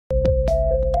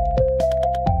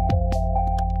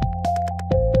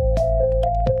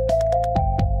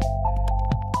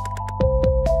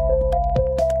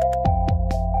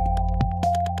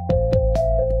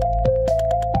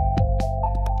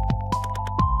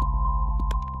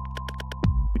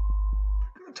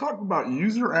talk about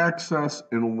user access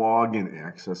and login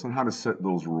access and how to set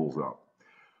those rules up.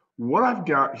 What I've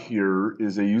got here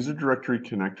is a user directory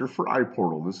connector for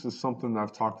iPortal. This is something that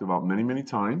I've talked about many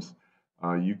times.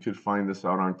 You could find this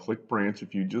out on Qlik branch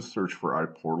if you just search for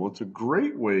iPortal. It's a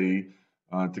great way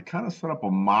to kind of set up a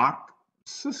mock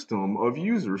system of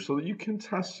users so that you can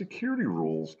test security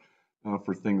rules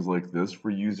for things like this for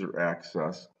user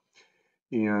access.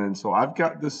 And so I've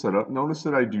got this set up. Notice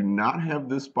that I do not have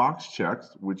this box checked,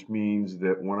 which means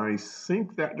that when I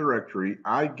sync that directory,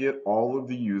 I get all of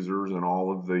the users and all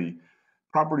of the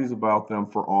properties about them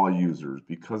for all users.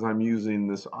 Because I'm using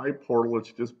this iPortal,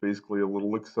 it's just basically a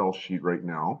little Excel sheet right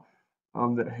now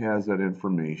that has that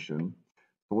information.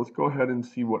 So let's go ahead and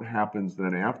see what happens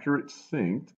then after it's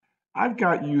synced. I've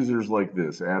got users like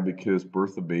this: Abacus,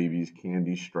 Bertha Babies,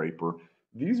 Candy, Striper.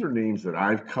 These are names that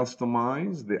I've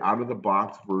customized. The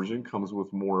out-of-the-box version comes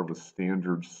with more of a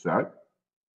standard set.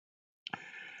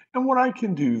 And what I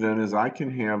can do then is I can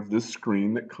have this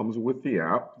screen that comes with the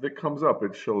app that comes up.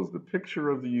 It shows the picture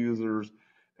of the users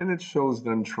and it shows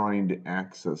them trying to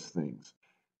access things.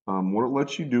 What it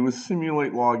lets you do is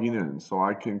simulate logging in. So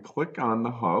I can click on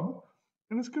the hub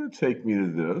and it's going to take me to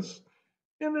this,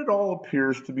 and it all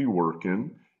appears to be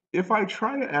working. If I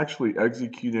try to actually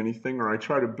execute anything or I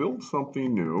try to build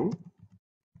something new,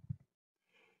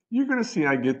 you're going to see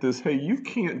I get this: hey, you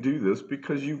can't do this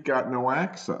because you've got no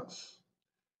access.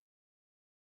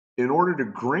 In order to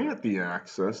grant the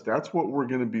access, that's what we're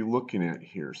going to be looking at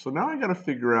here. So now I got to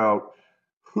figure out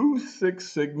who Six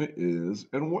Sigma is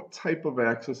and what type of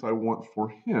access I want for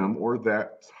him or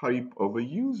that type of a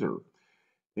user.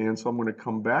 And so I'm going to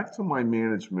come back to my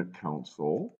management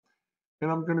console and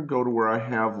I'm going to go to where I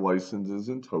have licenses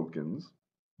and tokens.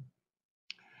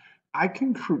 I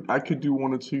could do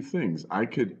one of two things. I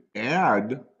could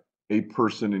add a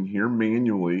person in here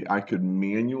manually. I could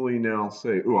manually now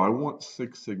say, oh, I want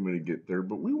Six Sigma to get there,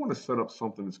 but we want to set up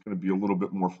something that's going to be a little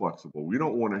bit more flexible. We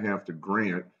don't want to have to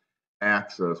grant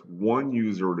access one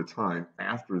user at a time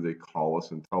after they call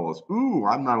us and tell us, ooh,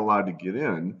 I'm not allowed to get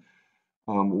in.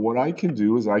 What I can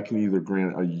do is I can either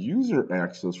grant a user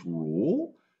access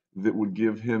rule that would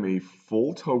give him a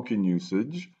full token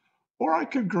usage, or I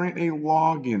could grant a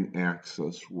login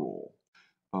access rule.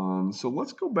 So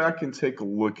let's go back and take a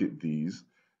look at these.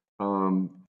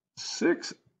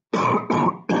 Six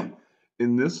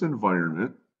in this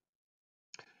environment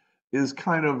is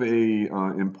kind of a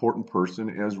important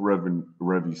person, as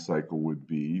ReviCycle would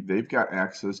be. They've got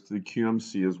access to the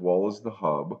QMC as well as the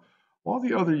hub, while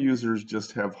the other users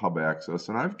just have hub access.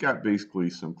 And I've got basically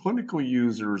some clinical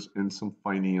users and some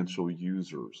financial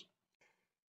users.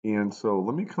 And so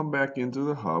let me come back into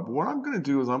the hub. What I'm going to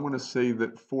do is I'm going to say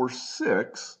that for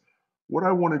Six, what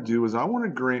I want to do is I want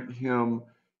to grant him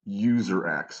user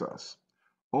access.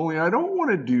 Only I don't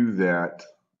want to do that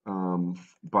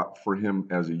but for him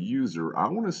as a user. I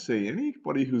want to say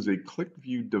anybody who's a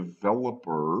QlikView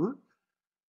developer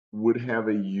would have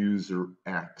a user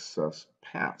access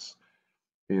pass.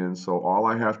 And so all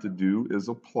I have to do is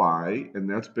apply, and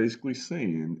that's basically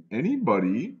saying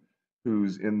anybody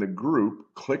who's in the group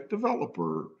Qlik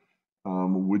developer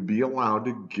would be allowed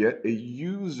to get a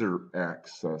user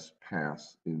access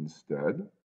pass instead.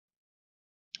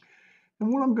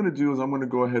 And what I'm going to do is I'm going to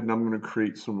go ahead and I'm going to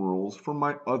create some rules for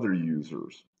my other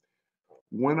users.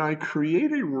 When I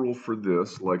create a rule for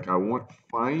this, like I want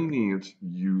finance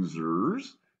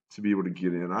users to be able to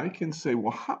get in, I can say,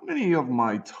 well, how many of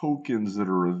my tokens that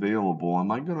are available am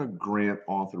I going to grant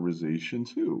authorization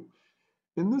to?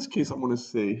 In this case, I'm going to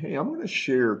say, hey, I'm going to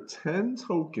share 10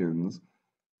 tokens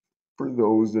for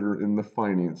those that are in the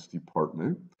finance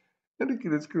department. And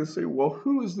again, it's going to say, well,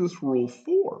 who is this rule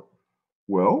for?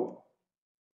 Well,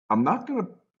 I'm going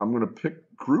to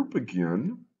pick group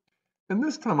again. And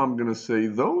this time I'm going to say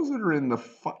those that are in the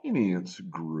finance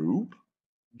group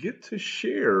get to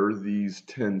share these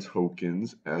 10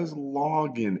 tokens as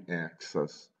login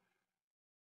access.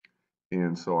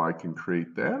 And so I can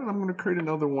create that, and I'm going to create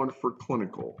another one for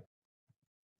clinical.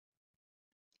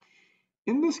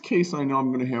 In this case, I know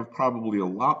I'm going to have probably a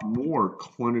lot more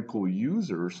clinical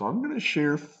users, so I'm going to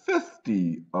share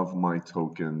 50 of my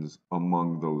tokens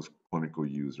among those clinical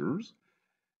users.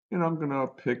 And I'm going to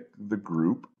pick the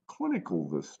group clinical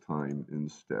this time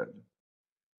instead.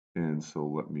 And so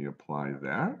let me apply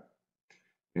that.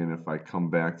 And if I come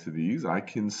back to these, I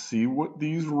can see what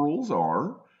these rules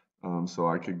are. So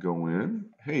I could go in,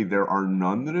 hey, there are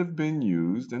none that have been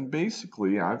used. And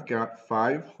basically, I've got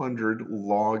 500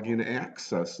 login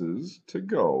accesses to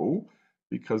go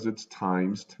because it's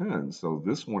times 10. So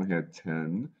this one had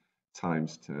 10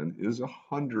 times 10 is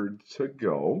 100 to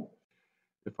go.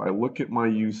 If I look at my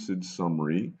usage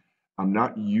summary, I'm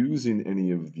not using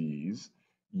any of these.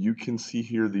 You can see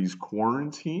here these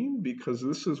quarantine because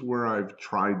this is where I've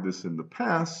tried this in the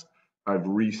past. I've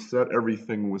reset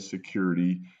everything with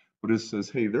security, but it says,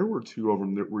 hey, there were 2 of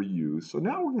them that were used. So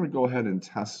now we're going to go ahead and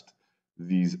test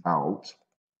these out.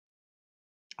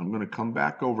 I'm going to come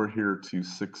back over here to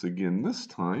 6 again this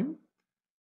time.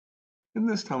 And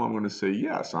this time I'm going to say,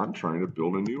 yes, I'm trying to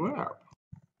build a new app.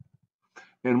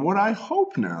 And what I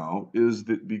hope now is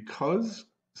that because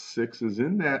 6 is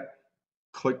in that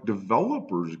Qlik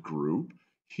developers group,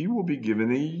 he will be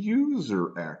given a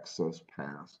user access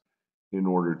pass in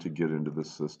order to get into the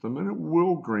system, and it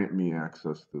will grant me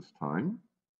access this time.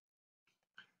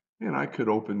 And I could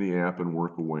open the app and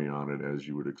work away on it as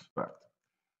you would expect.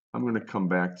 I'm going to come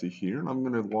back to here and I'm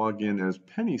going to log in as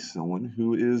Penicillin,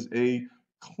 who is a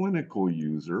clinical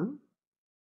user.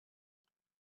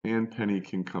 And Penny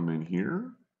can come in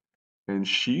here and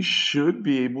she should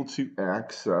be able to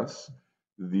access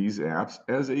these apps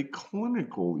as a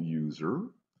clinical user.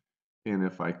 And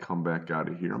if I come back out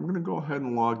of here, I'm going to go ahead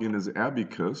and log in as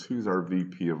Abacus, who's our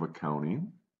VP of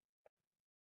accounting.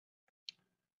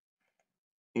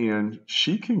 And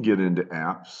she can get into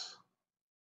apps.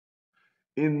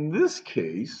 In this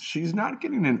case, she's not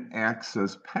getting an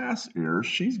access pass error,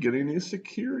 she's getting a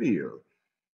security error.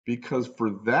 Because for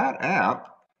that app,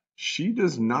 she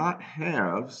does not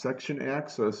have, section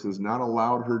access has not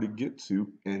allowed her to get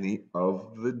to any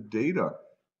of the data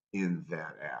in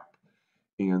that app.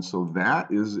 And so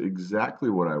that is exactly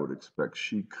what I would expect.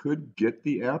 She could get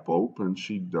the app open.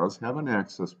 She does have an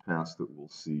access pass that we'll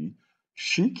see.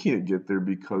 She can't get there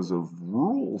because of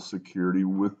rule security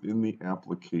within the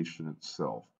application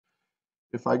itself.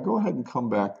 If I go ahead and come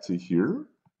back to here,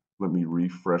 let me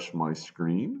refresh my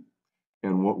screen.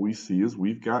 And what we see is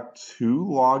we've got 2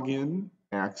 login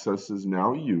accesses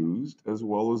now used, as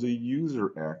well as a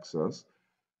user access.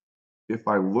 If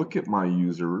I look at my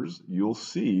users, you'll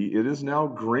see it is now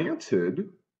granted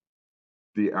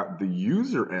the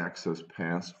user access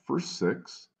pass for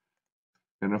 6.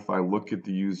 And if I look at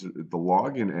the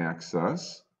login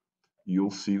access,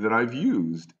 you'll see that I've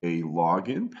used a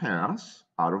login pass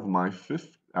out of my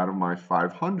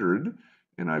 500,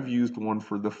 and I've used one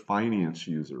for the finance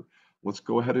user. Let's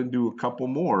go ahead and do a couple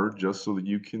more just so that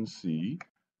you can see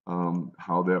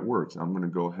how that works. I'm going to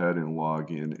go ahead and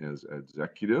log in as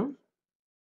executive.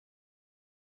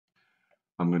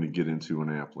 I'm going to get into an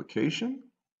application.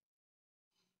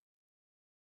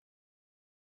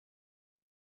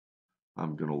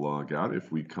 I'm going to log out.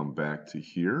 If we come back to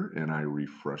here and I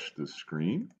refresh the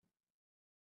screen,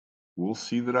 we'll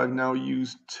see that I've now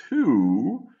used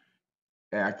 2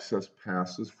 access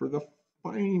passes for the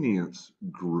finance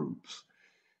groups.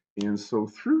 And so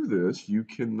through this, you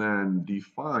can then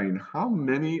define how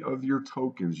many of your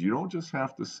tokens. You don't just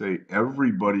have to say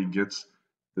everybody gets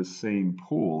the same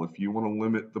pool if you want to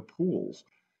limit the pools.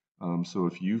 So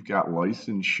if you've got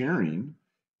license sharing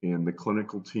and the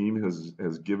clinical team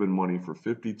has given money for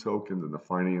 50 tokens and the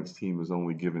finance team has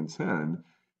only given 10,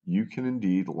 you can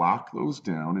indeed lock those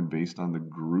down, and based on the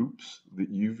groups that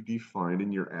you've defined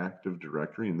in your Active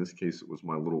Directory, in this case it was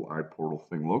my little iPortal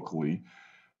thing locally,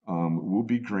 will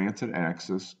be granted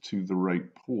access to the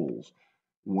right pools.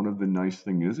 One of the nice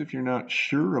things is if you're not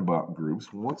sure about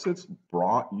groups, once it's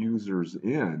brought users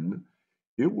in,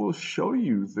 it will show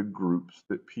you the groups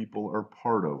that people are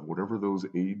part of, whatever those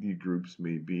AD groups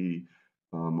may be,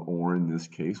 or in this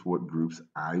case, what groups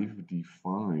I've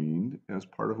defined as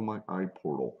part of my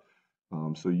iPortal.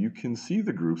 So you can see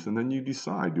the groups and then you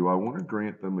decide, do I want to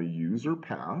grant them a user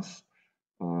pass?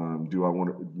 Do I want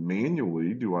to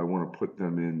manually, do I want to put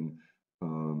them in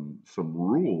some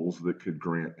rules that could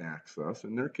grant access?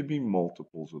 And there could be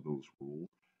multiples of those rules.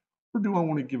 Or do I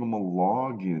want to give them a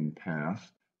login pass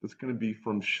that's going to be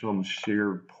from some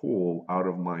shared pool out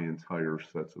of my entire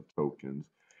sets of tokens?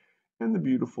 And the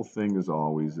beautiful thing, as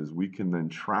always, is we can then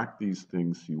track these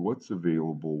things, see what's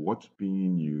available, what's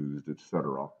being used,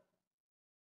 etc.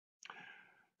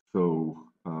 So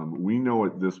we know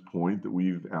at this point that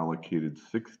we've allocated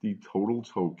 60 total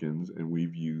tokens and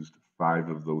we've used 5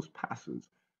 of those passes.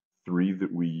 3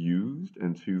 that we used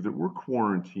and 2 that were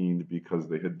quarantined because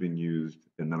they had been used,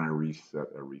 and then I reset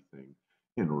everything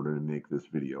in order to make this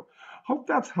video. Hope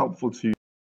that's helpful to you.